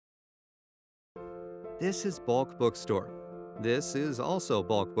This is Bulk Bookstore. This is also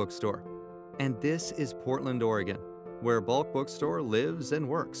Bulk Bookstore. And this is Portland, Oregon, where Bulk Bookstore lives and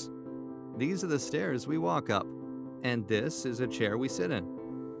works. These are the stairs we walk up. And this is a chair we sit in.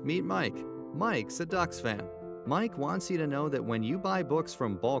 Meet Mike. Mike's a Ducks fan. Mike wants you to know that when you buy books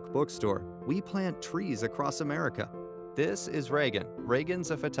from Bulk Bookstore, we plant trees across America. This is Reagan. Reagan's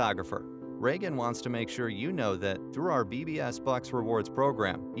a photographer. Reagan wants to make sure you know that through our BBS Bucks Rewards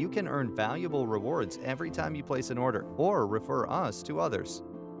program, you can earn valuable rewards every time you place an order or refer us to others.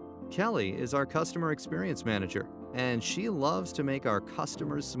 Kelly is our customer experience manager, and she loves to make our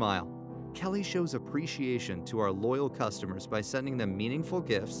customers smile. Kelly shows appreciation to our loyal customers by sending them meaningful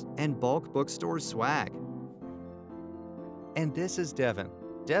gifts and Bulk Bookstore swag. And this is Devin.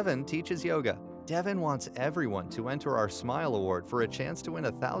 Devin teaches yoga. Devin wants everyone to enter our Smile Award for a chance to win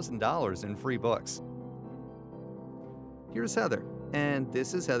 $1,000 in free books. Here's Heather, and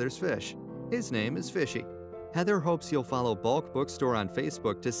this is Heather's fish. His name is Fishy. Heather hopes you'll follow Bulk Bookstore on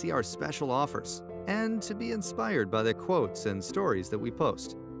Facebook to see our special offers and to be inspired by the quotes and stories that we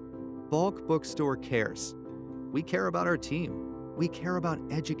post. Bulk Bookstore cares. We care about our team. We care about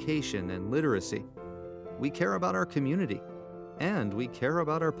education and literacy. We care about our community. And we care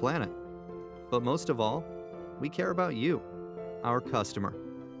about our planet. But most of all, we care about you, our customer.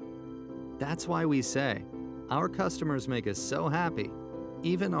 That's why we say, our customers make us so happy,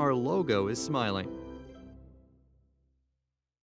 even our logo is smiling.